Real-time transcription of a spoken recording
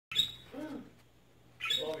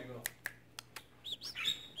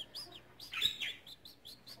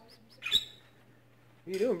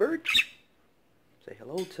doing, bird? Say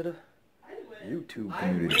hello to the YouTube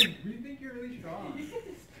community. You think you're really strong.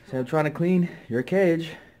 Say I'm trying to clean your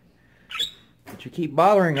cage, but you keep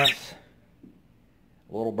bothering us,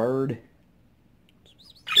 little bird.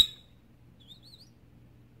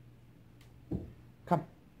 Come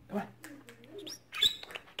on.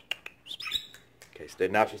 Okay, stay.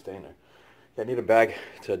 Now she's staying there. Yeah, I need a bag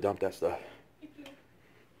to dump that stuff.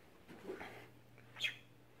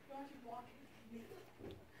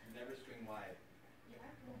 Never swing wide.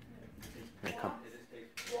 Here, come.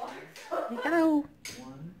 Hello.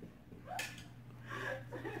 One.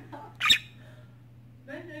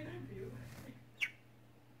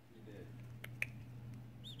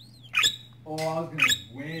 Oh, I was gonna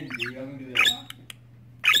win, dude. I'm gonna do this.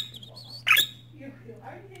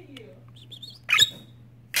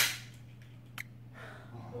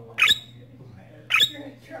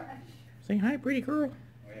 Say hi, pretty girl.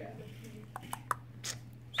 Oh, yeah.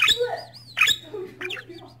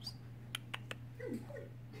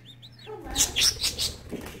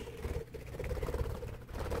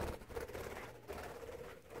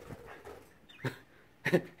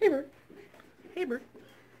 Hey, bird. Hey, bird.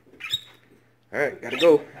 All right, gotta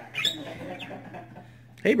go.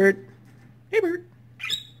 Hey, bird. Hey, bird.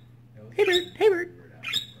 Hey, bird. Hey, bird.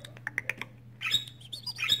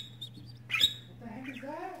 What the heck is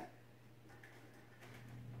that?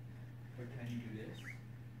 Wait, can you do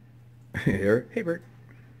this? Here. Hey, bird.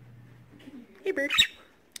 Hey, bird.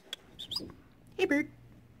 Hey, bird.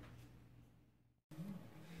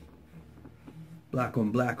 Black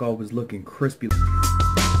on black, always looking crispy.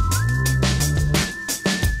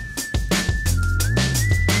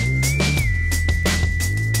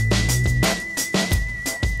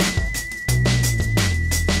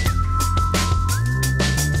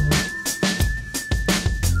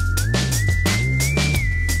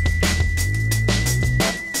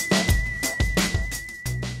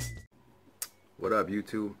 What up,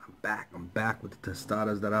 YouTube? I'm back with the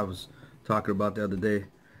tostadas that I was talking about the other day.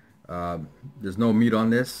 There's no meat on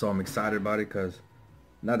this, so I'm excited about it, because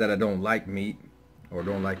not that I don't like meat or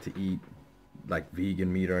don't like to eat like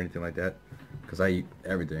vegan meat or anything like that, because I eat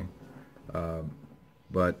everything.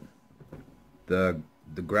 But the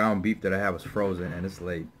ground beef that I have is frozen and it's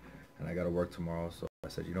late and I gotta work tomorrow, so I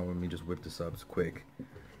said, you know, let me just whip this up. It's quick,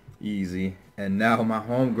 easy, and now my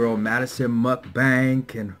homegirl Madison Mukbang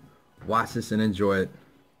can watch this and enjoy it.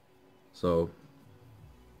 So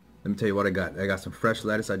let me tell you what I got. I got some fresh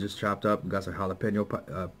lettuce I just chopped up. Got some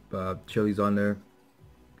jalapeno chilies on there.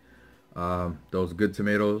 Those good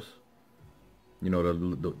tomatoes. You know,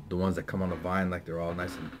 the ones that come on the vine, like they're all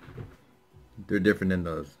nice and they're different than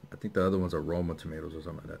those. I think the other ones are Roma tomatoes or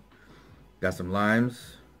something like that. Got some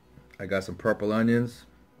limes. I got some purple onions.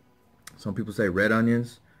 Some people say red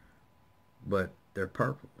onions, but they're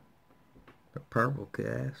purple. They're purple,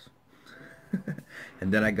 cuz.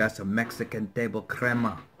 And then I got some Mexican table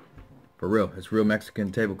crema. For real, it's real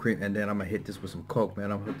Mexican table cream. And then I'm gonna hit this with some Coke,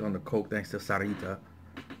 man. I'm hooked on the Coke thanks to Sarita.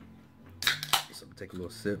 So I'm gonna take a little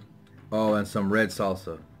sip. Oh, and some red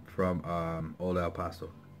salsa from Old El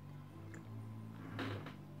Paso.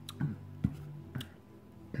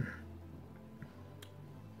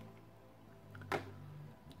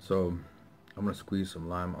 So I'm gonna squeeze some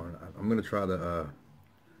lime on. I'm gonna try the.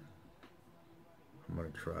 I'm gonna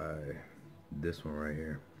try this one right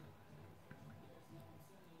here.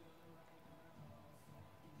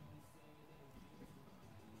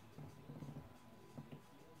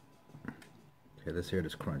 Okay, let's hear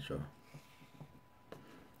this crunch, y'all.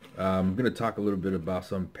 I'm gonna talk a little bit about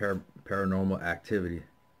some paranormal activity.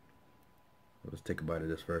 Let's take a bite of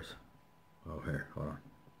this first. Oh, here, hold on.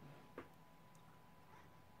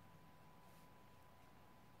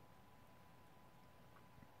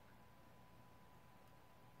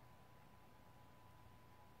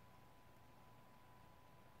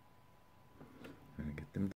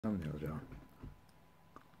 Get them thumbnails, y'all.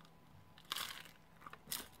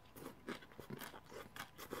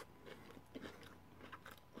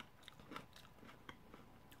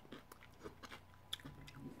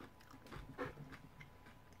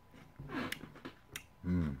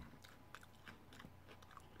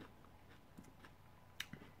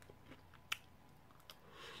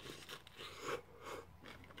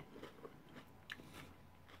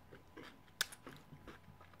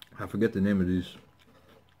 I forget the name of these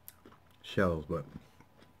shells, but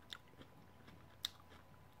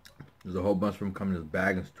there's a whole bunch of them come in this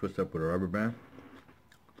bag and it's twisted up with a rubber band.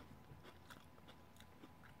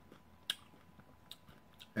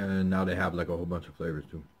 And now they have like a whole bunch of flavors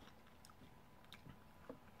too.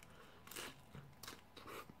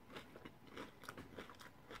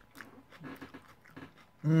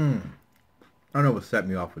 I know what set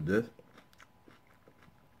me off with this.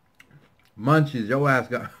 Munchies, your ass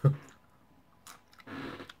got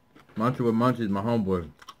Munchie with Munchies, my homeboy.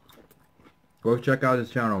 Go check out his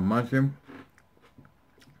channel, Munchie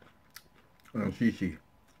and Shishi.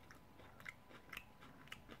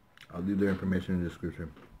 I'll leave their information in the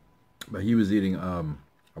description. But he was eating, I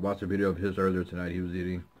watched a video of his earlier tonight. He was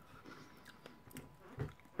eating,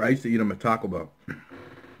 I used to eat them at Taco Bell.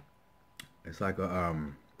 It's like a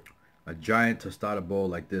giant tostada bowl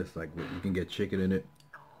like this. Like you can get chicken in it.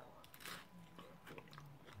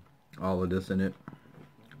 All of this in it.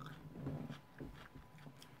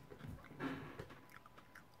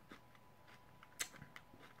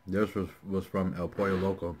 This was from El Pollo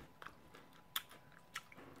Loco.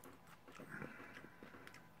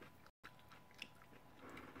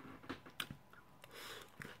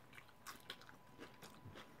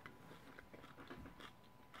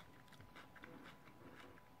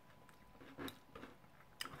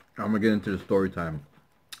 I'm gonna get into the story time,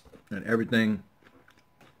 and everything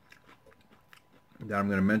that I'm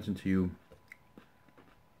gonna mention to you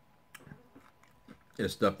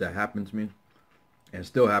is stuff that happened to me and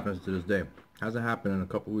still happens to this day. Hasn't happened in a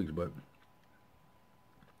couple weeks, but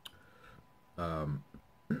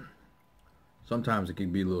sometimes it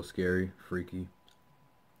can be a little scary, freaky.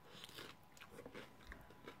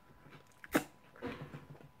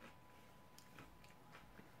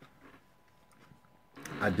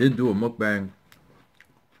 I did do a mukbang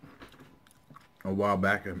a while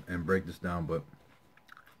back and break this down, but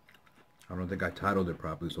I don't think I titled it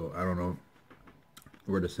properly, so I don't know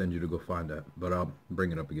where to send you to go find that. But I'll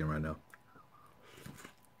bring it up again right now.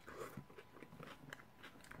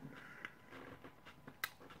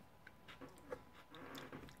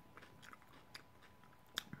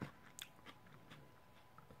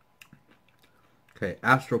 Okay,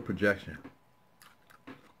 astral projection.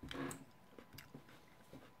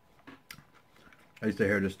 I used to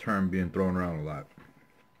hear this term being thrown around a lot.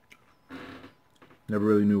 Never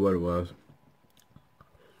really knew what it was.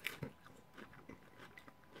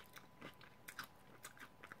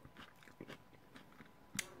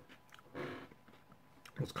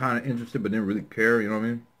 I was kind of interested, but didn't really care, you know what I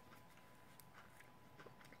mean?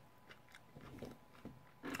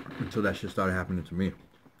 Until that shit started happening to me.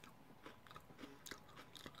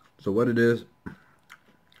 So what it is,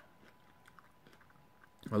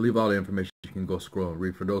 I'll leave all the information. You can go scroll and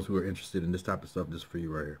read. For those who are interested in this type of stuff, this is for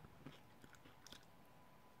you right here.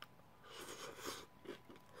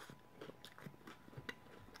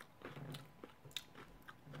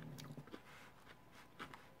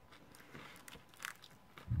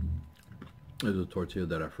 There's a tortilla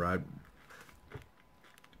that I fried.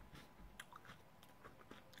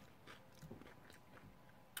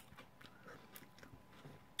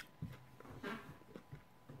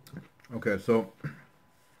 Okay, so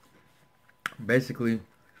basically,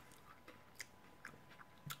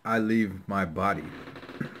 I leave my body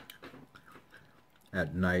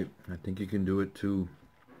at night. I think you can do it too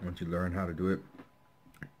once you learn how to do it.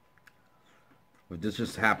 But this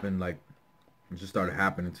just happened, like, it just started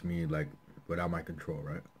happening to me, like, without my control,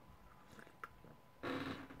 right?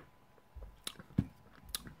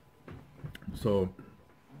 So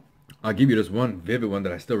I'll give you this one vivid one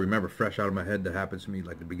that I still remember fresh out of my head that happened to me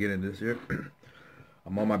like the beginning of this year.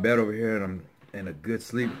 I'm on my bed over here and I'm in a good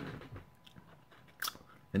sleep.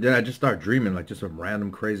 And then I just start dreaming like just some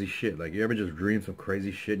random crazy shit. Like, you ever just dream some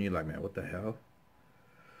crazy shit and you're like, man, what the hell?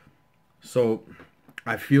 So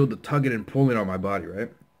I feel the tugging and pulling on my body,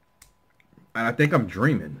 right? And I think I'm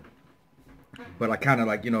dreaming. But I kind of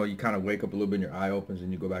like, you know, you kind of wake up a little bit and your eye opens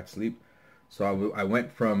and you go back to sleep. So I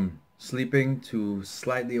went from sleeping to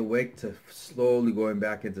slightly awake to slowly going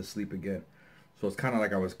back into sleep again. So it's kind of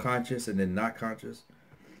like I was conscious and then not conscious.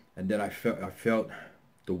 And then I felt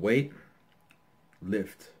the weight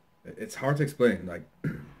lift. It's hard to explain. Like,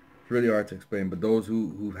 it's really hard to explain. But those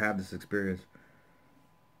who have this experience,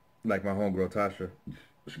 like my homegirl Tasha,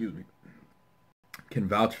 excuse me, can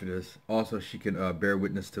vouch for this. Also, she can bear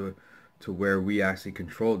witness to where we actually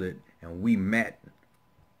controlled it and we met.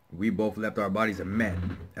 We both left our bodies and met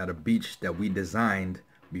at a beach that we designed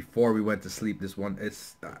before we went to sleep. This one,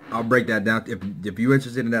 I'll break that down. If you're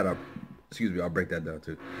interested in that, I'll break that down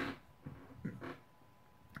too.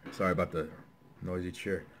 Sorry about the noisy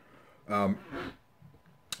chair.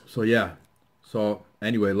 So yeah. So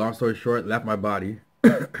anyway, long story short, left my body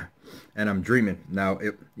and I'm dreaming. Now,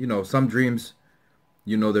 you know, some dreams,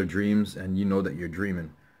 you know they're dreams and you know that you're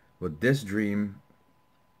dreaming. But this dream,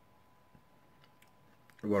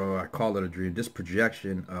 what do I call it, a dream? This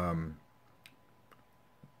projection,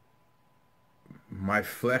 my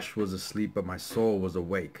flesh was asleep, but my soul was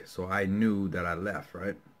awake. So I knew that I left,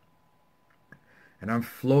 right? And I'm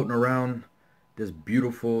floating around this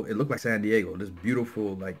beautiful, it looked like San Diego, this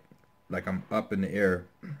beautiful, like I'm up in the air,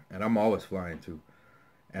 and I'm always flying too.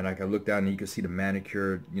 And I can look down and you can see the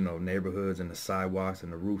manicured, you know, neighborhoods and the sidewalks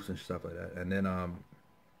and the roofs and stuff like that. And then I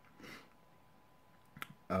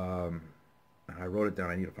wrote it down.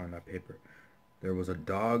 I need to find that paper. There was a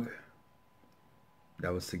dog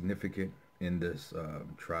that was significant in this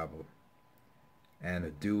travel, and a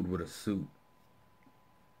dude with a suit.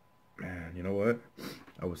 Man, you know what?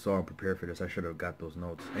 I was so unprepared for this. I should have got those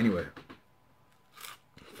notes. Anyway.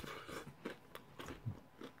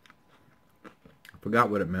 I forgot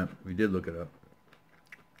what it meant. We did look it up.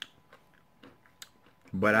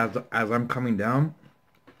 But as I'm coming down,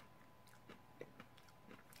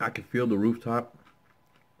 I could feel the rooftop.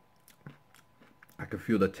 I could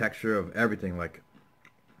feel the texture of everything. Like,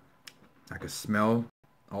 I could smell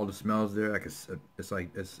all the smells there. I could,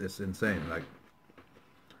 it's insane. Like,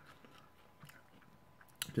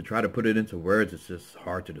 to try to put it into words, it's just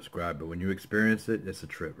hard to describe. But when you experience it, it's a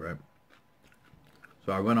trip, right?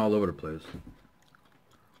 So I went all over the place.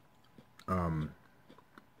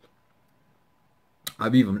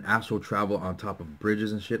 I've even astral traveled on top of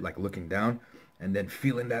bridges and shit, like looking down, and then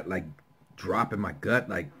feeling that like drop in my gut,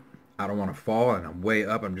 like I don't want to fall, and I'm way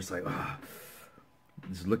up. I'm just like,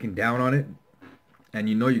 just looking down on it, and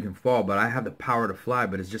you know you can fall, but I have the power to fly.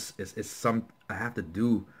 But it's just it's I have to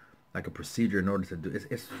do like a procedure in order to do it.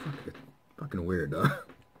 It's fucking weird, though.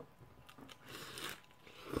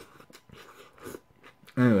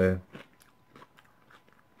 Anyway,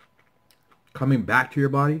 coming back to your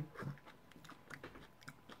body.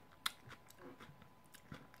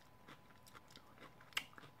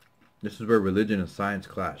 This is where religion and science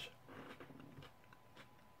clash.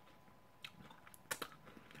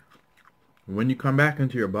 When you come back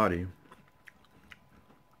into your body,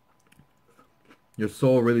 your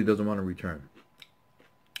soul really doesn't want to return.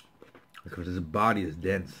 Because this body is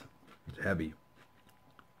dense. It's heavy.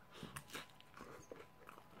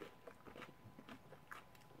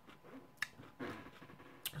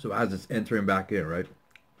 So as it's entering back in, right,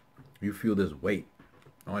 you feel this weight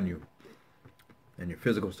on you. And your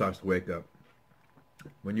physical starts to wake up.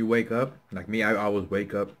 When you wake up, like me, I always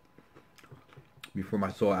wake up before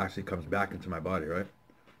my soul actually comes back into my body, right?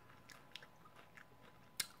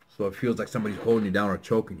 So it feels like somebody's holding you down or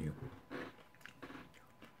choking you.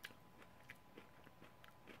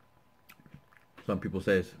 Some people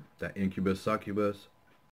say it's that incubus, succubus.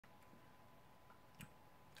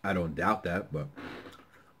 I don't doubt that, but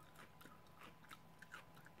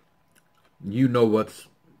you know what's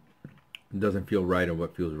doesn't feel right and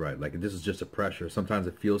what feels right. Like, this is just a pressure. Sometimes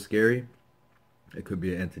it feels scary. It could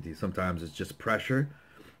be an entity. Sometimes it's just pressure.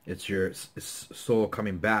 It's your soul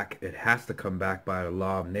coming back. It has to come back by the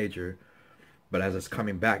law of nature. But as it's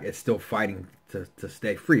coming back, it's still fighting to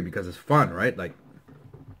stay free because it's fun, right? Like,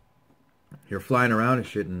 you're flying around and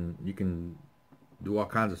shit, and you can do all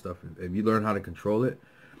kinds of stuff. If you learn how to control it,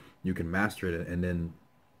 you can master it, and then,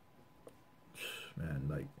 man,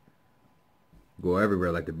 like, go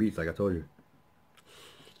everywhere like the beach, like I told you.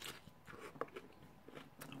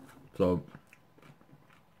 So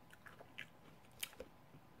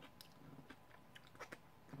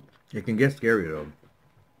it can get scary though.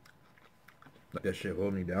 Like that shit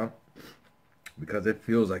holding me down. Because it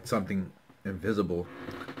feels like something invisible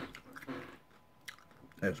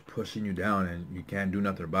that's pushing you down and you can't do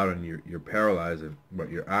nothing about it, and you're paralyzed, but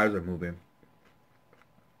your eyes are moving.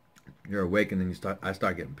 You're awake, and then I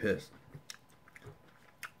start getting pissed.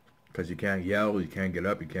 Because you can't yell, you can't get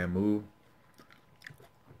up, you can't move.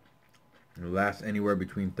 It lasts anywhere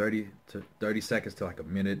between 30 seconds to like a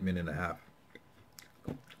minute, minute and a half.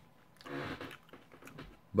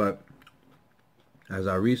 But as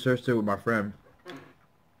I researched it with my friend,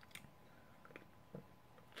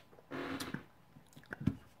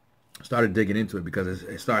 I started digging into it because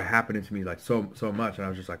it started happening to me like so much, and I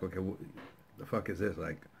was just like, okay, what the fuck is this?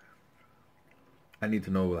 Like, I need to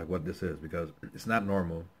know like what this is, because it's not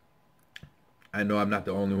normal. I know I'm not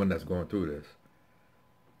the only one that's going through this.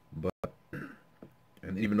 But,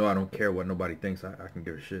 and even though I don't care what nobody thinks, I can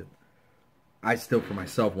give a shit. I still, for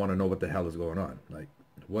myself, want to know what the hell is going on. Like,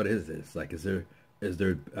 what is this? Like, is there,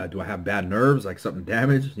 do I have bad nerves? Like, something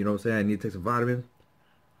damaged? You know what I'm saying? I need to take some vitamins.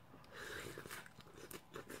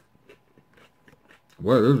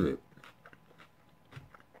 What is it?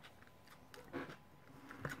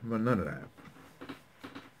 But none of that.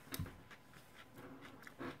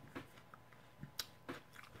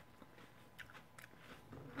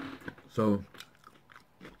 So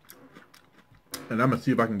And I'm gonna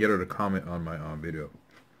see if I can get her to comment on my video.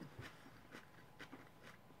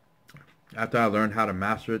 After I learned how to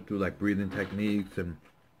master it through like breathing techniques and,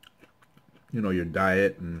 you know, your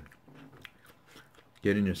diet and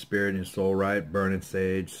getting your spirit and your soul right, burning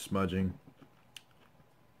sage, smudging,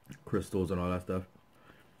 crystals and all that stuff,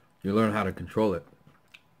 you learn how to control it.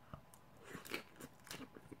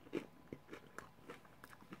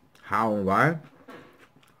 How and why?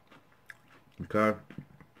 Because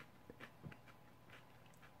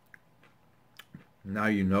now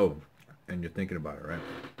you know and you're thinking about it, right?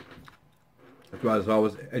 That's why it's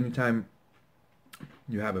always, anytime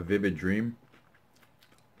you have a vivid dream,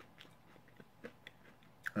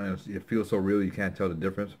 and it feels so real you can't tell the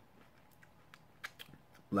difference.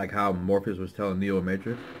 Like how Morpheus was telling Neo in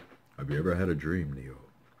Matrix, have you ever had a dream, Neo,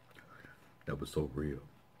 that was so real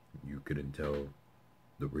you couldn't tell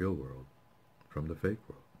the real world from the fake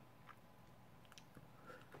world?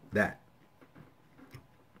 That.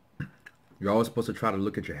 You're always supposed to try to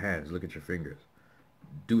look at your hands, look at your fingers.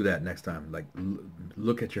 Do that next time. Like,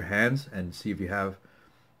 look at your hands and see if you have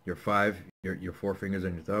your your 4 fingers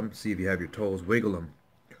and your thumb. See if you have your toes. Wiggle them.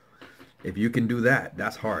 If you can do that,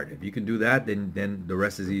 that's hard. If you can do that, then the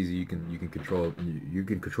rest is easy. You can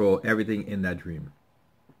control everything in that dream.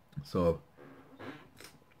 So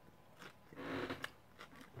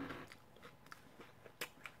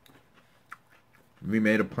we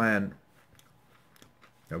made a plan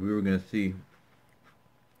that we were gonna see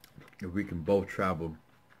if we can both travel.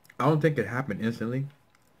 I don't think it happened instantly,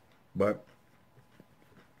 but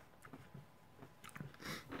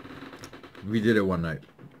we did it one night.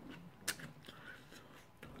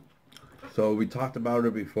 So we talked about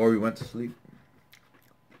it before we went to sleep.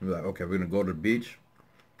 We were like, okay, we're gonna go to the beach.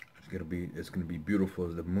 It's gonna be beautiful.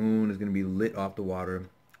 The moon is gonna be lit off the water.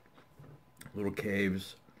 Little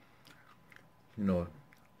caves, you know,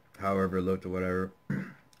 however it looked or whatever.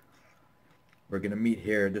 We're gonna meet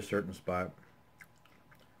here at this certain spot.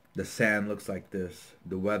 The sand looks like this.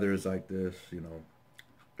 The weather is like this, you know.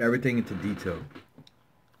 Everything into detail.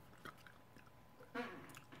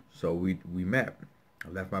 So we met. I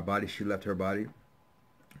left my body, she left her body.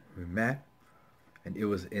 We met, and it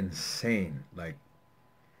was insane. Like,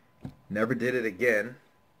 never did it again.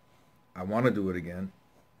 I want to do it again,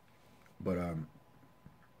 but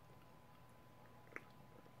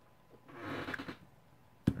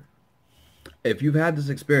if you've had this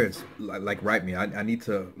experience, like write me. I need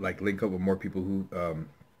to like link up with more people who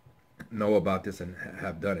know about this and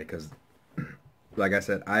have done it, because like I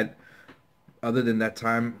said, other than that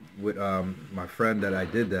time with my friend that I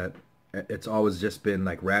did that, it's always just been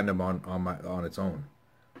like random on its own.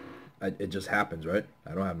 It just happens, right?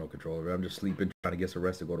 I don't have no control over it. I'm just sleeping, trying to get some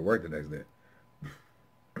rest to go to work the next day.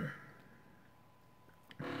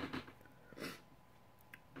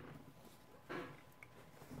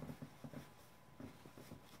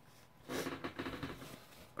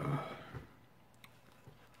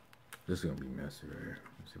 This is gonna be messy right here.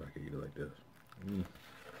 Let's see if I can eat it like this.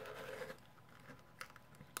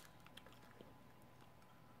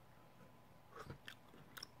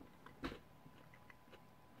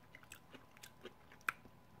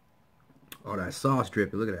 Oh, that sauce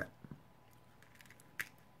dripping. Look at that.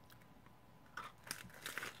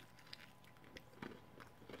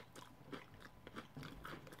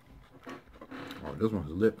 Oh, this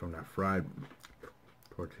one's lit from that fried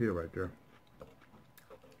tortilla right there.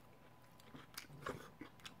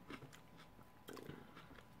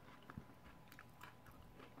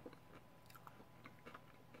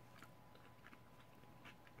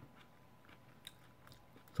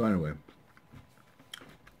 So anyway,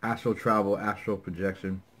 astral travel, astral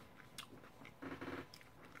projection.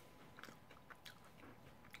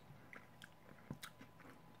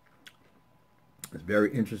 It's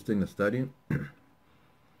very interesting to study,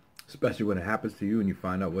 especially when it happens to you and you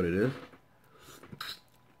find out what it is.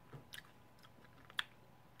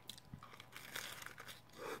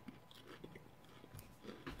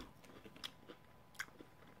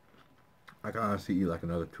 I can honestly eat like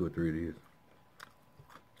another 2 or 3 of these.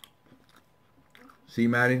 See,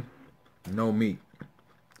 Maddie? No meat.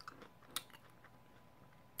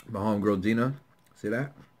 My homegirl Dina, see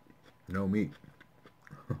that? No meat.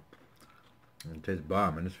 It tastes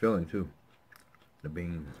bomb, and it's filling too. The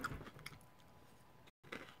beans.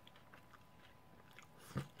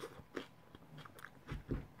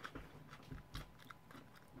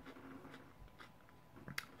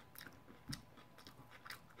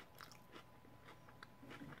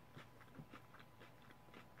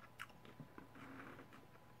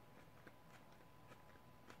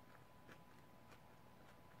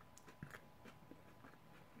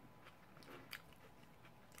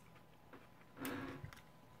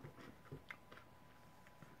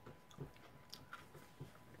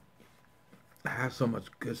 have so much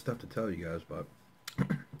good stuff to tell you guys, but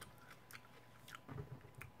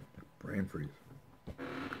brain freeze.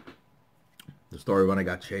 The story when I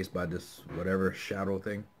got chased by this whatever shadow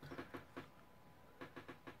thing.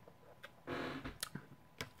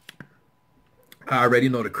 I already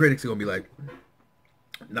know the critics are gonna be like,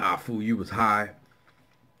 nah, fool, you was high.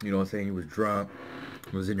 You know what I'm saying? You was drunk.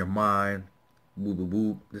 It was in your mind. Woo, woo,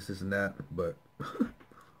 woo. This and that. But I'll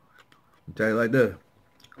tell you like this.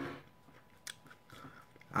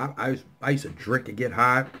 I used to drink and get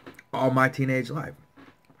high all my teenage life.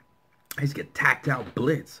 I used to get tacked out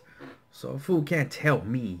blitz. So a fool can't tell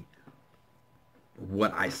me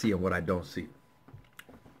what I see and what I don't see.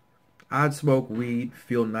 I'd smoke weed,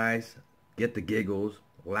 feel nice, get the giggles,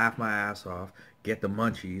 laugh my ass off, get the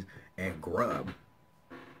munchies, and grub.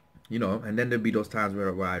 You know, and then there'd be those times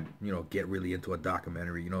where I'd, you know, get really into a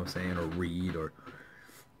documentary, you know what I'm saying, or read, or,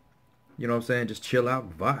 you know what I'm saying, just chill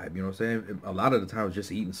out, vibe, you know what I'm saying. A lot of the time, I was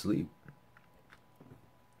just eat and sleep.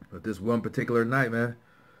 But this one particular night, man,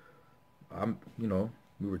 you know,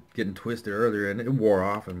 we were getting twisted earlier, and it wore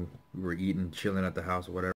off, and we were eating, chilling at the house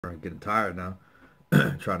or whatever, and getting tired now,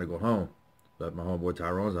 trying to go home. At my homeboy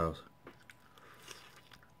Tyrone's house.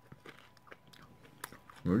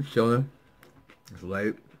 We were chilling. It's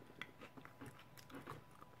late.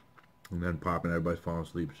 And then popping, everybody's falling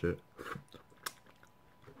asleep and shit.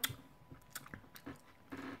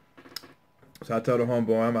 So I tell the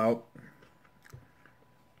homeboy I'm out.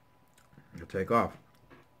 I'll take off.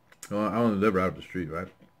 Well, I only live right up the street, right?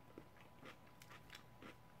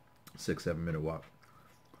 6-7 minute walk.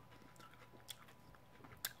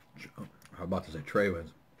 I'm about to say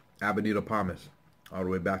Traywins. Avenida Palmas. All the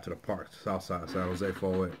way back to the park. South side, San Jose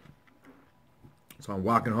 408. So I'm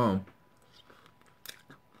walking home.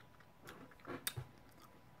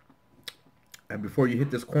 And before you hit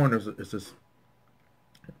this corner, it's this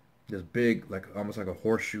big, like almost like a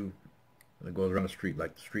horseshoe that goes around the street.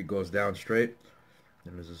 Like the street goes down straight,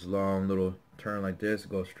 and there's this long little turn like this. It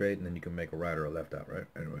goes straight, and then you can make a right or a left out, right?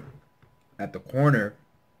 Anyway, at the corner,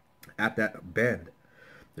 at that bend,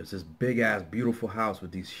 there's this big ass beautiful house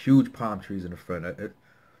with these huge palm trees in the front.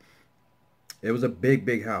 It was a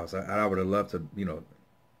big house. I would have loved to, you know,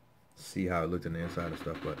 see how it looked in the inside and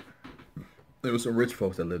stuff, but there was some rich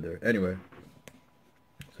folks that lived there. Anyway.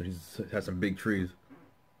 So he has some big trees,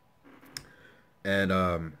 and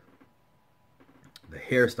the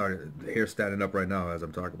hair standing up right now as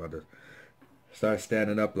I'm talking about this. Started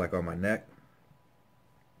standing up like on my neck,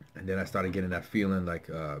 and then I started getting that feeling like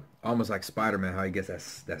almost like Spider-Man, how he gets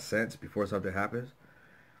that sense before something happens.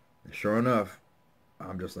 And sure enough,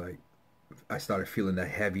 I'm just like, I started feeling that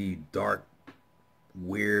heavy, dark,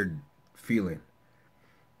 weird feeling.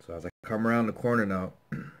 So as I come around the corner now.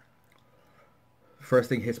 First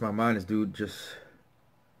thing hits my mind is, dude, just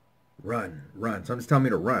run. Something's telling me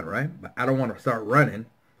to run, right? But I don't want to start running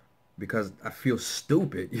because I feel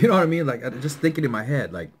stupid. You know what I mean? Like, I'm just thinking in my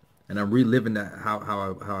head, like, and I'm reliving that how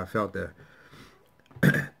I felt there.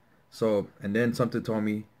 So, and then something told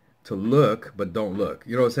me to look, but don't look.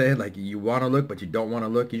 You know what I'm saying? Like, you want to look, but you don't want to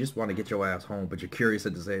look. You just want to get your ass home, but you're curious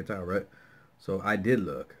at the same time, right? So I did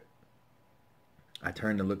look. I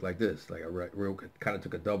turned to look like this, like I kind of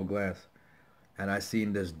took a double glance. And I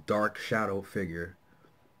seen this dark shadow figure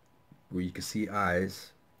where you can see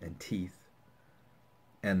eyes and teeth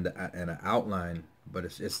and an outline, but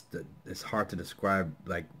it's hard to describe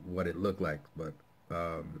like what it looked like. But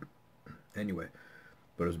anyway,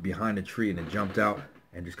 but it was behind a tree, and it jumped out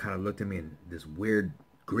and just kind of looked at me in this weird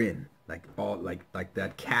grin, like all like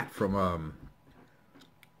that cat from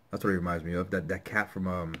that's what it reminds me of. That cat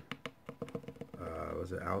from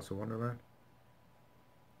was it Alice in Wonderland?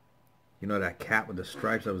 You know that cat with the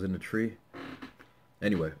stripes that was in the tree?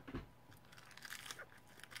 Anyway.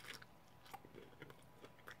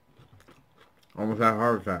 Almost had a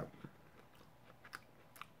heart attack.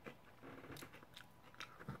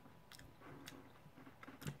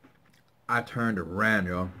 I turned and ran,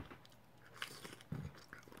 yo.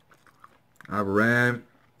 I ran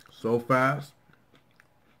so fast.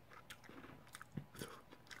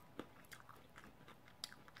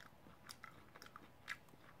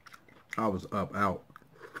 I was out.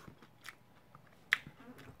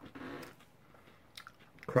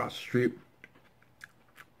 Across the street.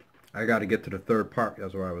 I got to get to the third park.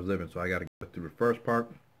 That's where I was living. So I got to get through the first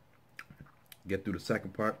park, get through the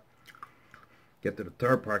second park, get to the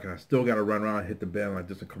third park, and I still got to run around and hit the bend like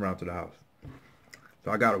this and come around to the house.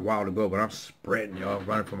 So I got a while to go, but I'm sprinting, y'all,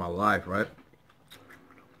 running for my life, right?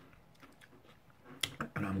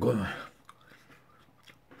 And I'm going.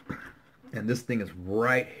 And this thing is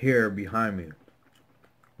right here behind me.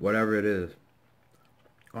 Whatever it is.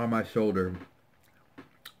 On my shoulder.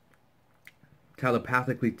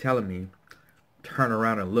 telepathically telling me, turn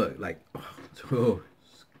around and look. Like, oh,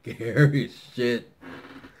 scary shit.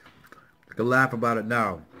 I can laugh about it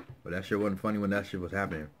now, but that shit wasn't funny when that shit was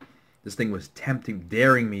happening. This thing was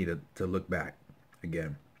daring me to look back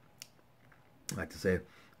again. I like to say,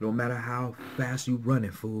 no matter how fast you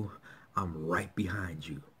running, fool, I'm right behind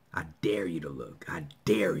you. I dare you to look. I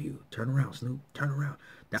dare you. Turn around, Snoop. Turn around.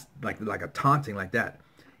 That's like a taunting like that.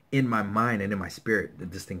 In my mind and in my spirit,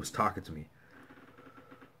 that this thing was talking to me.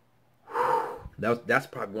 That's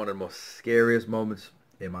probably one of the most scariest moments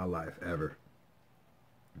in my life ever.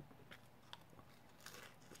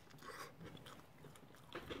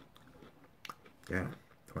 Damn,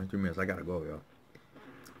 23 minutes. I gotta go, y'all.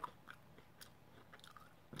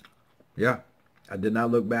 Yeah, I did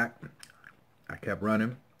not look back. I kept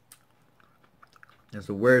running. And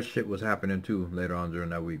some weird shit was happening too later on during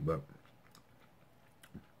that week, but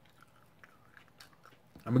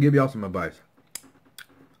I'm gonna give y'all some advice.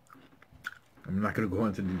 I'm not gonna go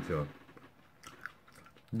into detail.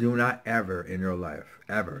 Do not ever in your life,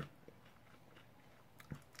 ever,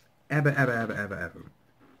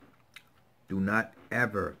 do not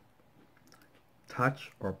ever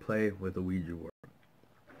touch or play with a Ouija board.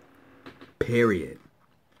 Period.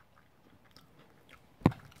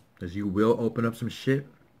 Because you will open up some shit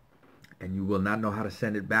and you will not know how to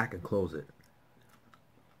send it back and close it.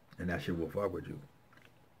 And that shit will fuck with you.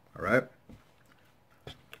 Alright?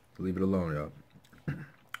 Leave it alone, y'all.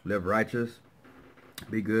 Live righteous.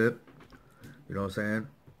 Be good. You know what I'm saying?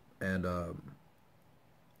 And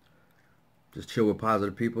just chill with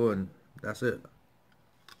positive people, and that's it.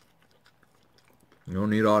 You don't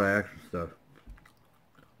need all the extra stuff.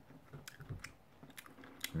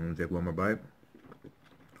 I'm gonna take one more bite.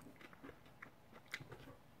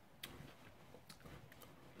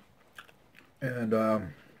 And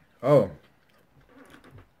oh,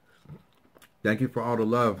 thank you for all the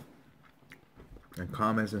love and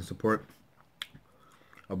comments and support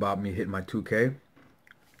about me hitting my 2K.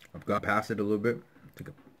 I've got past it a little bit. I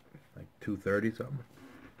think like 230 something.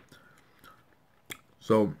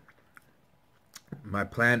 So my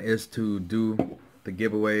plan is to do the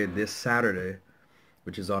giveaway this Saturday,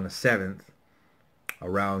 which is on the 7th,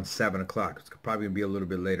 around 7 o'clock. It's probably gonna be a little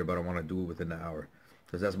bit later, but I want to do it within the hour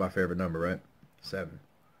because that's my favorite number, right? 7.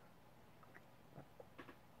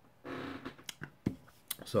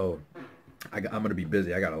 So I'm gonna be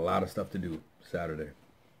busy. I got a lot of stuff to do Saturday,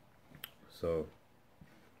 so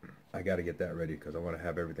I got to get that ready because I want to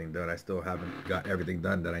have everything done. I still haven't got everything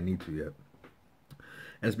done that I need to yet,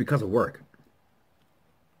 and it's because of work.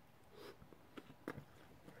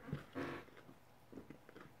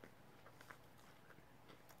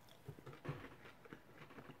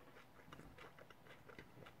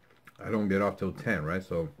 I don't get off till 10, right?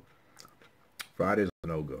 So Friday's a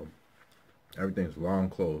no-go. Everything's long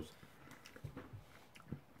closed.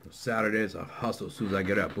 Saturday's a hustle. As soon as I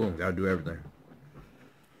get up, boom, gotta do everything.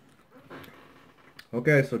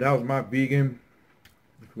 Okay, so that was my vegan,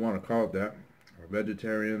 if you want to call it that, or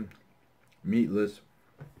vegetarian, meatless,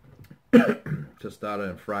 tostada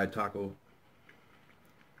and fried taco.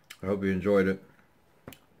 I hope you enjoyed it.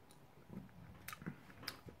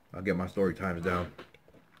 I'll get my story times down.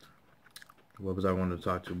 What was I wanting to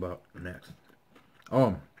talk to you about next?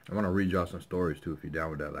 Oh, I want to read y'all some stories too, if you're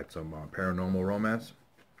down with that, like some paranormal romance.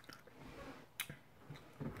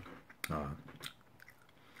 You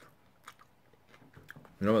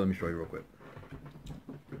know what? Let me show you real quick.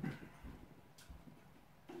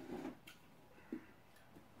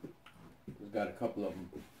 We've got a couple of them.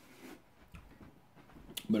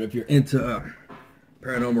 But if you're into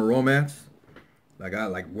paranormal romance, like I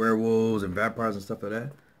like werewolves and vampires and stuff like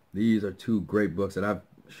that, these are 2 great books, and I've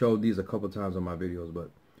showed these a couple times on my videos,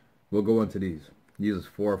 but we'll go into these. These are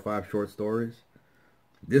 4 or 5 short stories.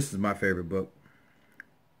 This is my favorite book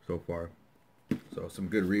so far. So some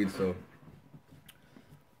good reads. So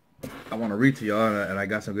I want to read to y'all, and I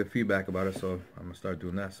got some good feedback about it, so I'm gonna start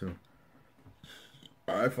doing that soon.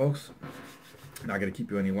 All right, folks. Not gonna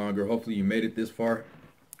keep you any longer. Hopefully you made it this far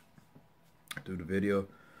through the video.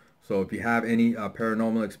 So if you have any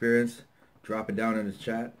paranormal experience, drop it down in the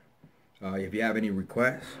chat. If you have any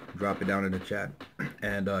requests, drop it down in the chat.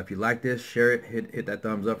 And if you like this, share it. Hit that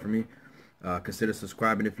thumbs up for me. Consider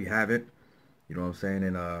subscribing if you haven't. You know what I'm saying?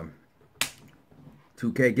 And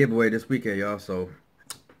 2K giveaway this weekend, y'all. So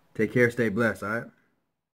take care, stay blessed, all right?